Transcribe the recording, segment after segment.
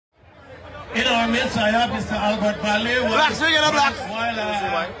our midst, I have Mr. Albert Baldeo. While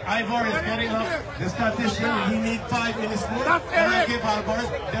Ivor is getting up, the statistician, he needs 5 minutes more. And I give Albert,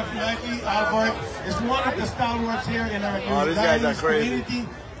 definitely Albert is one of the stalwarts here in our community.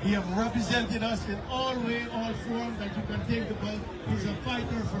 He has represented us in all ways, all forms that you can think about. He's a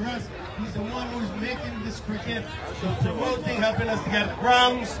fighter for us. He's the one who's making this cricket, promoting, helping us to get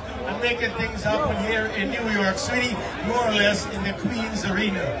grounds and making things happen here in New York City, more or less in the Queens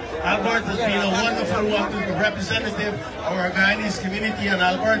arena. Albert has been a wonderful representative of our Guyanese community. And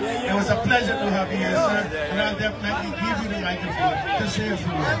Albert, it was a pleasure to have you here, sir. And I'll definitely give you the microphone to share a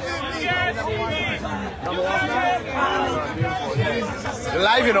few words.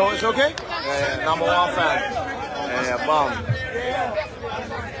 Live, you know, it's okay? #1 fan. Bomb.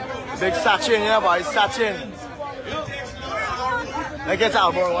 Big Sachin, yeah, boy, Sachin. Let's get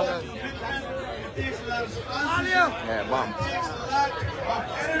Albert one time. Yeah, bomb.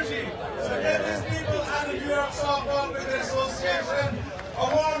 A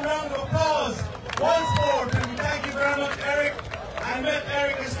warm round of applause. Once more, thank you very much, Eric. I met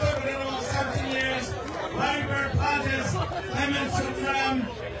Eric, he stood with him about 17 years. Ivor Baldeo, Clement Seeram,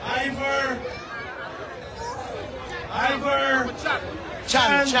 Ivor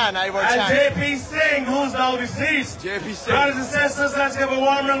Chan, and JP Singh, who's now deceased. JP Singh. Brothers and sisters, let's give a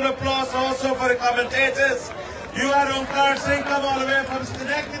warm round of applause also for the commentators. You had Onkar Singh come all the way from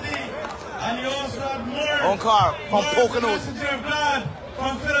Schenectady, and you also had Murph. Onkar from Poconos. Messenger of God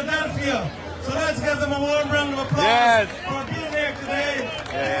from Philadelphia. So let's give them a warm round of applause for being here today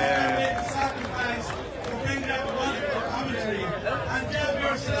and make a sacrifice to bring that wonderful commentary. And give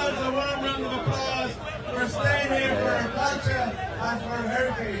yourselves a warm round of applause for staying here for our culture and for our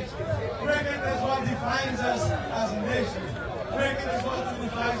heritage. Cricket is what defines us as a nation. Cricket is what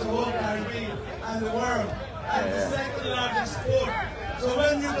defines the whole Caribbean and the world. And the second largest sport. So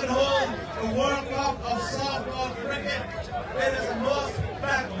when you can hold the World Cup of softball cricket, it is the most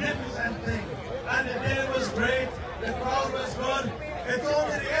magnificent thing. And the day was great, the crowd was good. It's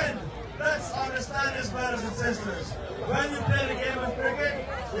only the end. Let's understand this, brothers and sisters. When you play the game of cricket,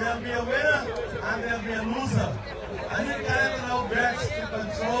 there'll be a winner and there'll be a loser. And you can't allow bets to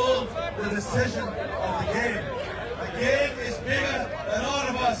control the decision of the game. The game is bigger than all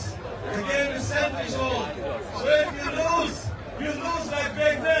of us. The game is centuries old. So if you lose like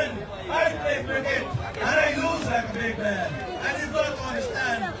big men. I play cricket, and I lose like a big man. And you've got to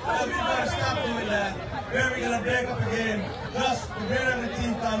understand that we've got to stop doing that. Where we're going to break up a game, just wherever the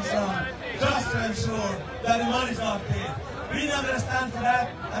team comes from, just to ensure that the money's not paid. We're not going to stand for that,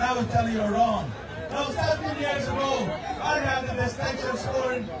 and I will tell you you're wrong. Now, 17 years ago, I had the distinction of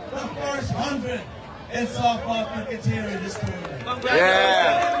scoring the first 100 in softball cricket here in this tournament.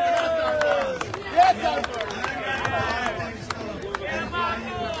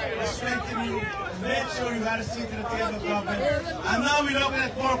 Strengthen you, make sure you had a seat at the table of government. And now we're looking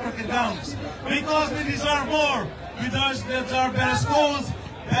at more cricket grounds. Because we deserve more. We deserve better schools,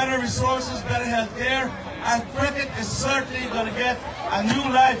 better resources, better health care. And cricket is certainly going to get a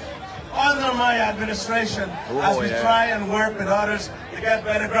new life under my administration as we try and work with others to get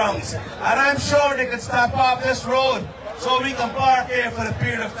better grounds. And I'm sure they can stop off this road so we can park here for a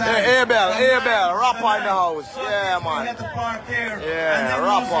period of time. Air bell, rapper in the house. Yeah, man. We have to park here and Yeah,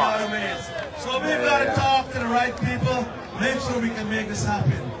 then use the other ways. So we've got to talk to the right people, make sure we can make this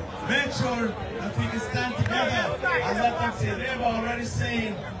happen. Make sure that we can stand together and let them see. They've already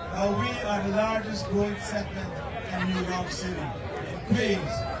seen that we are the largest growing segment in New York City, in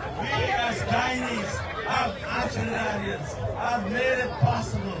Queens. We as Guyanese, as Trinidadians, have made it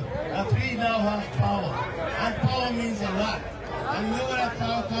possible that we now have power. And power means a lot. And you know where that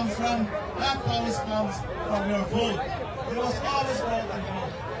power comes from? That power comes from your vote. You must always vote and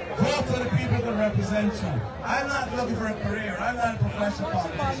vote. Vote for the people that represent you. I'm not looking for a career. I'm not a professional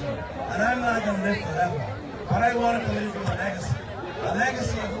politician. And I'm not going to live forever. But I wanted to leave you a legacy. A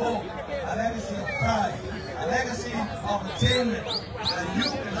legacy of hope. A legacy of pride. A legacy of attainment. And you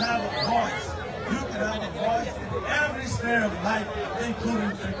can have a voice. You can have a voice in every sphere of life,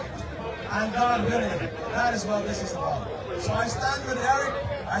 including cricket. And God willing, that is what this is about. So I stand with Eric,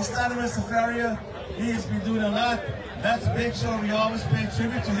 I stand with Mr. Ferrier. He has been doing a lot. Let's make sure we always pay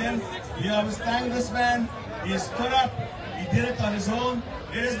tribute to him. We always thank this man. He has stood up. He did it on his own.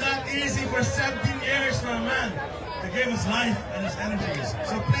 It is not easy for 17 years for a man to give his life and his energies.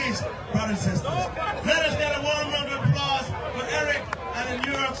 So please, brothers and sisters, let us get a warm round of applause for Eric and the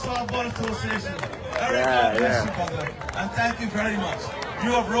New York Softball Association. Eric, God bless you, brother. And thank you very much.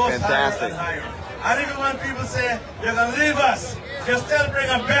 You have rose higher and higher. And even when people say, you're going to leave us, you still bring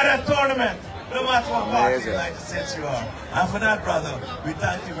a better tournament, no matter what party United States you are. And for that, brother, we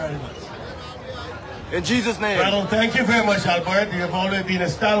thank you very much. In Jesus' name. Well, thank you very much, Albert. You have always been a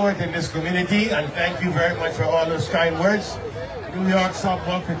stalwart in this community, and thank you very much for all those kind words. New York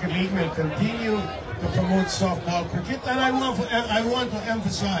Softball Cricket League will continue to promote softball cricket, and I want to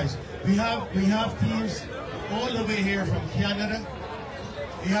emphasize we have teams all the way here from Canada.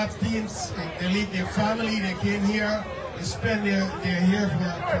 We have teams, they leave their family, they came here, they spend they're here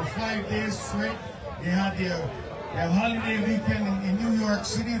for 5 days straight. They had their holiday weekend in New York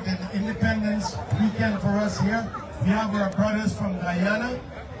City, the Independence weekend for us here. We have our brothers from Guyana.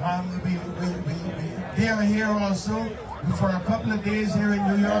 They are here also for a couple of days here in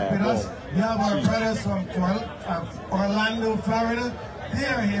New York with us. We have our brothers from Orlando, Florida. They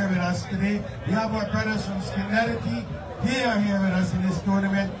are here with us today. We have our brothers from Schenectady. They are here with us in this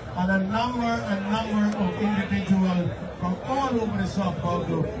tournament, and a number of individuals from all over the softball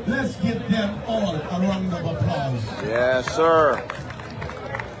group. Let's give them all a round of applause. Yes, sir.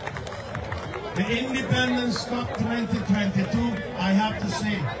 The Independence Cup 2022, I have to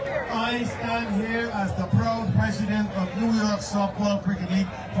say, I stand here as the proud president of New York Softball Cricket League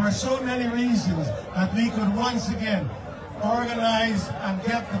for so many reasons that we could once again organize and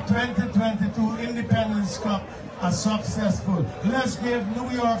get the 2022 Independence Cup as successful. Let's give New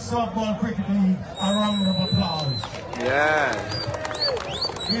York Softball Cricket League a round of applause. Yeah.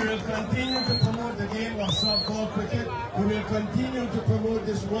 We will continue to promote the game of softball cricket. We will continue to promote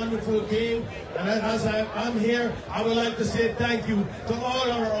this wonderful game. And as I'm here, I would like to say thank you to all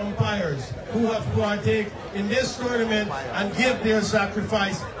our umpires who have partaken in this tournament and give their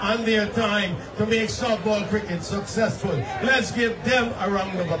sacrifice and their time to make softball cricket successful. Let's give them a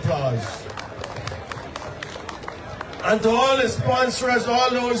round of applause. And to all the sponsors, all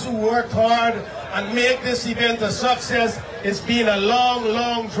those who worked hard and make this event a success. It's been a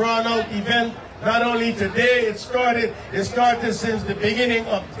long, drawn-out event. Not only today, it started since the beginning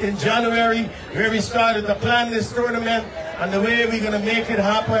in January, where we started to plan this tournament and the way we're going to make it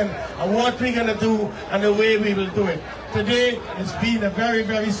happen and what we're going to do and the way we will do it. Today, it's been a very,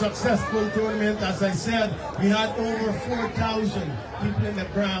 very successful tournament. As I said, we had over 4,000 people in the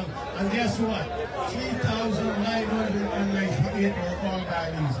ground. And guess what? 3,998 are all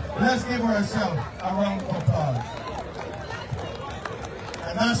Guyanese. Let's give ourselves a round of applause.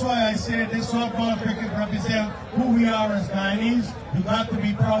 And that's why I say this softball cricket represents who we are as Guyanese. You got to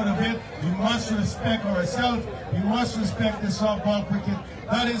be proud of it. We must respect ourselves. We must respect the softball cricket.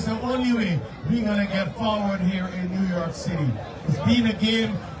 That is the only way we're going to get forward here in New York City. It's been a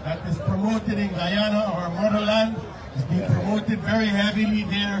game that is promoted in Guyana, our motherland. It's been promoted very heavily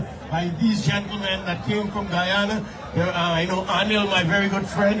there by these gentlemen that came from Guyana. I know Anil, my very good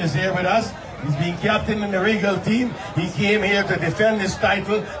friend, is here with us. He's been captain in the Reggae team. He came here to defend his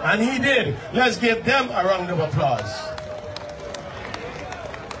title, and he did. Let's give them a round of applause.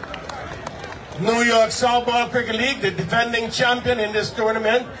 New York Softball Cricket League, the defending champion in this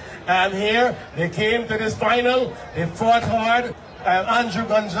tournament, and here they came to this final. They fought hard. Andrew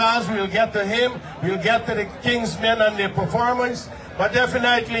Gonzalez, we'll get to him. We'll get to the Kingsmen and their performance. But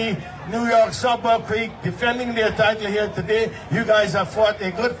definitely, New York Softball Creek defending their title here today. You guys have fought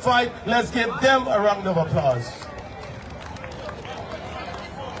a good fight. Let's give them a round of applause.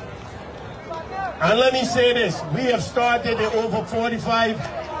 And let me say this. We have started the over 45,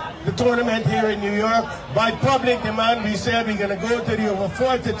 the tournament here in New York. By public demand, we said we're going to go to the over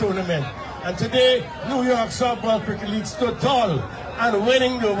 40 tournament. And today, New York Softball Cricket League stood tall and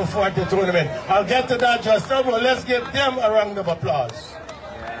winning the over 40 tournament. I'll get to that just now, but let's give them a round of applause.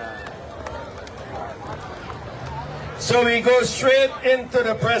 So we go straight into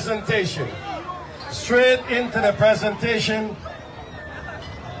the presentation. Straight into the presentation.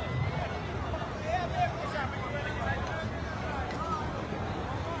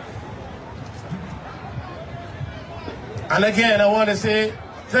 And again, I want to say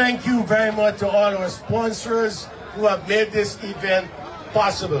thank you very much to all our sponsors who have made this event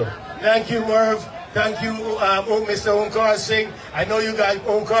possible. Thank you, Murph. Thank you, Mr. Onkar Singh. I know you guys,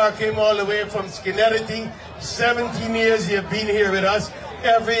 Onkar came all the way from Schenectady. 17 years you have been here with us.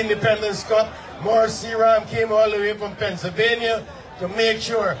 Every Independence Cup. Murph Seeram came all the way from Pennsylvania to make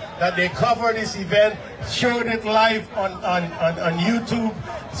sure that they cover this event, showed it live on YouTube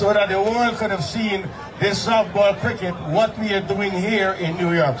so that the world could have seen this softball cricket, what we are doing here in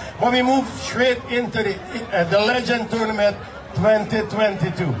New York. But we move straight into the Legend Tournament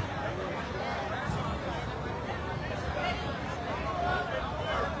 2022.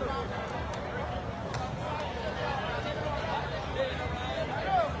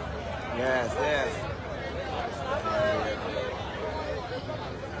 Yes, yes.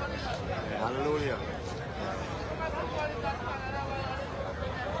 Hallelujah.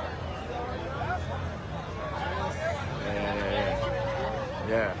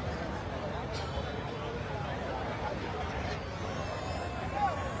 Yeah.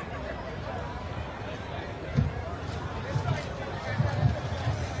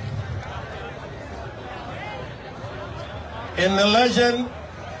 In the Legend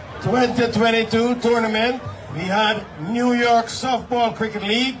 2022 tournament, we had New York Softball Cricket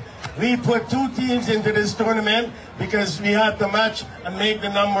League. We put 2 teams into this tournament because we had to match and make the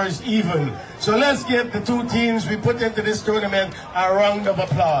numbers even. So let's give the 2 teams we put into this tournament a round of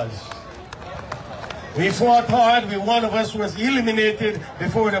applause. We fought hard. One of us was eliminated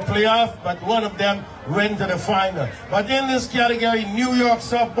before the playoff, but one of them went to the final. But in this category, New York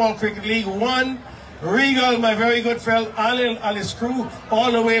Softball Cricket League won. Regal, my very good friend, Alice Crew,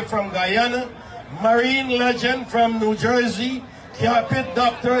 all the way from Guyana. Marine Legend from New Jersey. Pit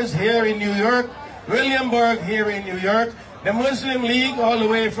Doctors here in New York. Williamburg here in New York. The Muslim League all the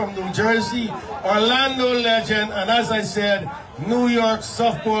way from New Jersey. Orlando Legend, and as I said, New York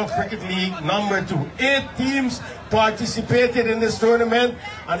Softball Cricket League number 2. 8 teams participated in this tournament,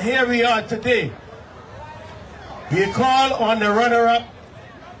 and here we are today. We call on the runner-up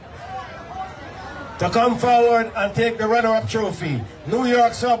to come forward and take the runner-up trophy. New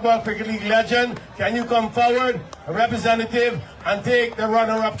York Softball Cricket League Legend, can you come forward, a representative, and take the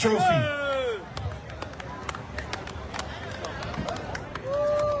runner-up trophy?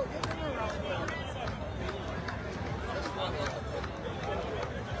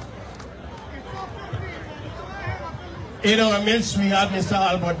 In our midst, we have Mr.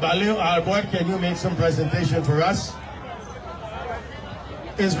 Albert Baldeo. Albert, can you make some presentation for us?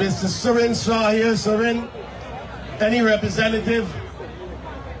 Is Mr. Seeram Shaw here? Seeram? Any representative?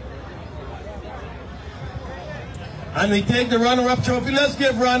 And we take the runner-up trophy. Let's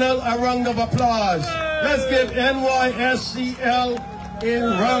give Ronald a round of applause. Let's give NYSCL a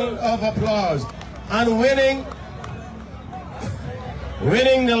round of applause. And winning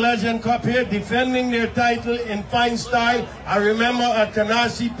the Legend Cup here, defending their title in fine style. I remember at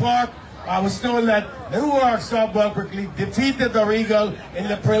Canarsie Park, I was told that the New York Softball Cricket League defeated the Regal in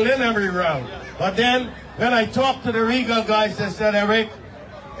the preliminary round. But then, when I talked to the Regal guys, they said, Eric,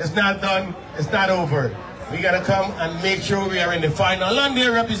 it's not done, it's not over. We got to come and make sure we are in the final. And they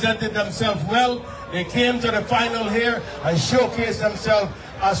represented themselves well. They came to the final here and showcased themselves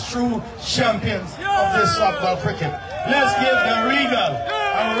as true champions of this softball cricket. Let's give the Regal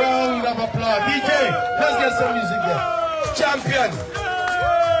a round of applause. DJ, let's get some music here. Champion.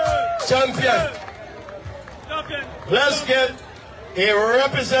 Champion. Let's get a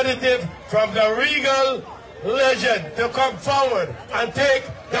representative from the Regal Legend to come forward and take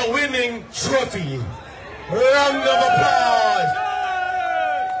the winning trophy. Round of applause.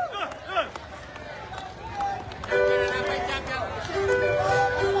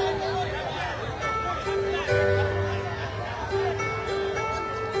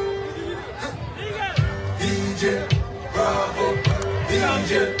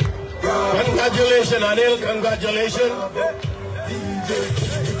 Congratulations, Anil. Congratulations.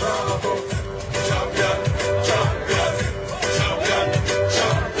 Champion, champion, champion, champion,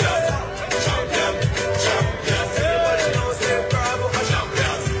 champion, champion. Everybody knows say bravo.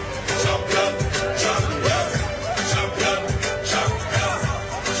 Champion, champion, champion, champion, champion,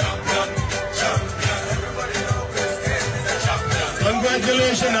 champion, champion. Everybody knows this is a champion.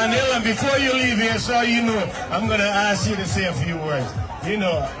 Congratulations, Anil. And before you leave here, so you know, I'm going to ask you to say a few words. You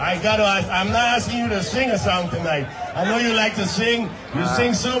know, I'm not asking you to sing a song tonight. I know you like to sing. You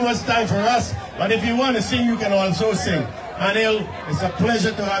sing so much time for us. But if you want to sing, you can also sing. Anil, it's a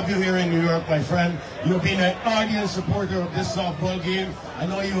pleasure to have you here in New York, my friend. You've been an ardent supporter of this softball game. I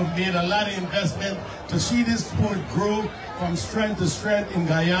know you have made a lot of investment to see this sport grow from strength to strength in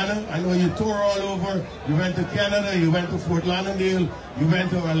Guyana. I know you toured all over. You went to Canada, you went to Fort Lauderdale, you went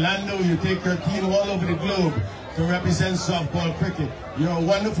to Orlando. You take your team all over the globe to represent softball cricket. You're a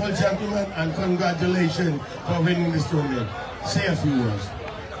wonderful gentleman, and congratulations for winning this tournament. Say a few words.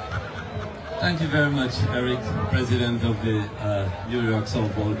 Thank you very much, Eric, President of the New York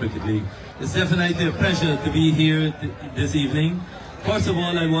Softball Cricket League. It's definitely a pleasure to be here this evening. First of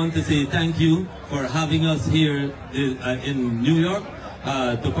all, I want to say thank you for having us here in New York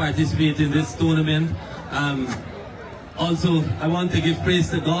to participate in this tournament. Also, I want to give praise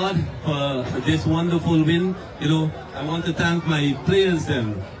to God for this wonderful win. You know, I want to thank my players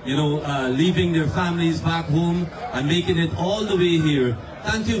then, you know, leaving their families back home and making it all the way here.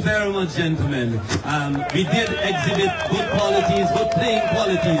 Thank you very much, gentlemen. We did exhibit good qualities, good playing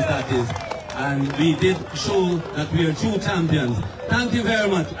qualities, that is. And we did show that we are true champions. Thank you very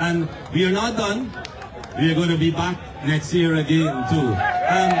much. And we are not done. We are going to be back next year again, too.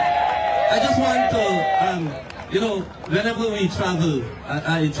 I just want to you know, whenever we travel,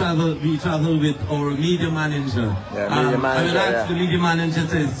 we travel with our media manager. Yeah, media manager, I will ask the media manager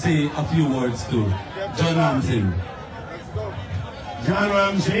to say a few words to John Ramsing. John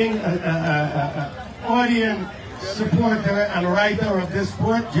Ramsing, audience supporter and writer of this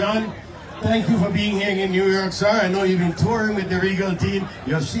sport. John, thank you for being here in New York, sir. I know you've been touring with the Regal team.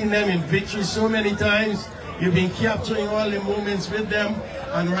 You have seen them in victory so many times. You've been capturing all the moments with them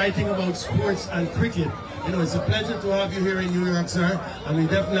and writing about sports and cricket. You know, it's a pleasure to have you here in New York, sir, and we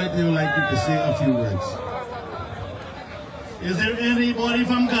definitely would like you to say a few words. Is there anybody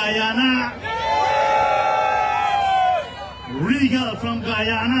from Guyana? Regal from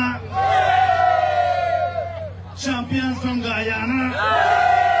Guyana? Champions from Guyana?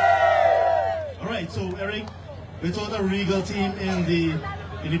 Alright, so Eric, without a Regal team in the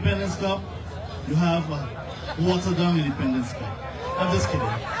Independence Cup, you have a watered down Independence Cup. I'm just kidding.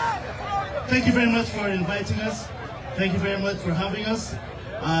 Thank you very much for inviting us. Thank you very much for having us.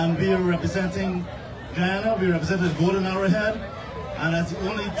 And we are representing Guyana. We represent the Golden Arrowhead. And as the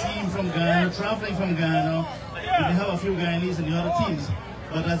only team from Guyana, traveling from Guyana, we have a few Guyanese in the other teams.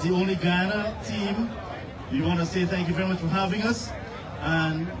 But as the only Guyana team, we want to say thank you very much for having us.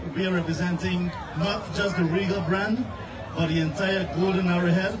 And we are representing not just the Regal brand, but the entire Golden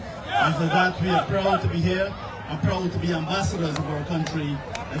Arrowhead. And for that, we are proud to be here. I'm proud to be ambassadors of our country.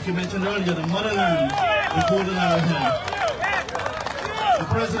 Like you mentioned earlier, the motherland, the Golden Arrowhead. The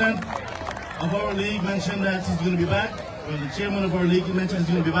president of our league mentioned that he's going to be back. Well, the chairman of our league mentioned he's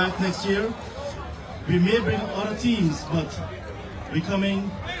going to be back next year. We may bring other teams, but we're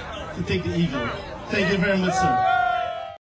coming to take the eagle. Thank you very much, sir.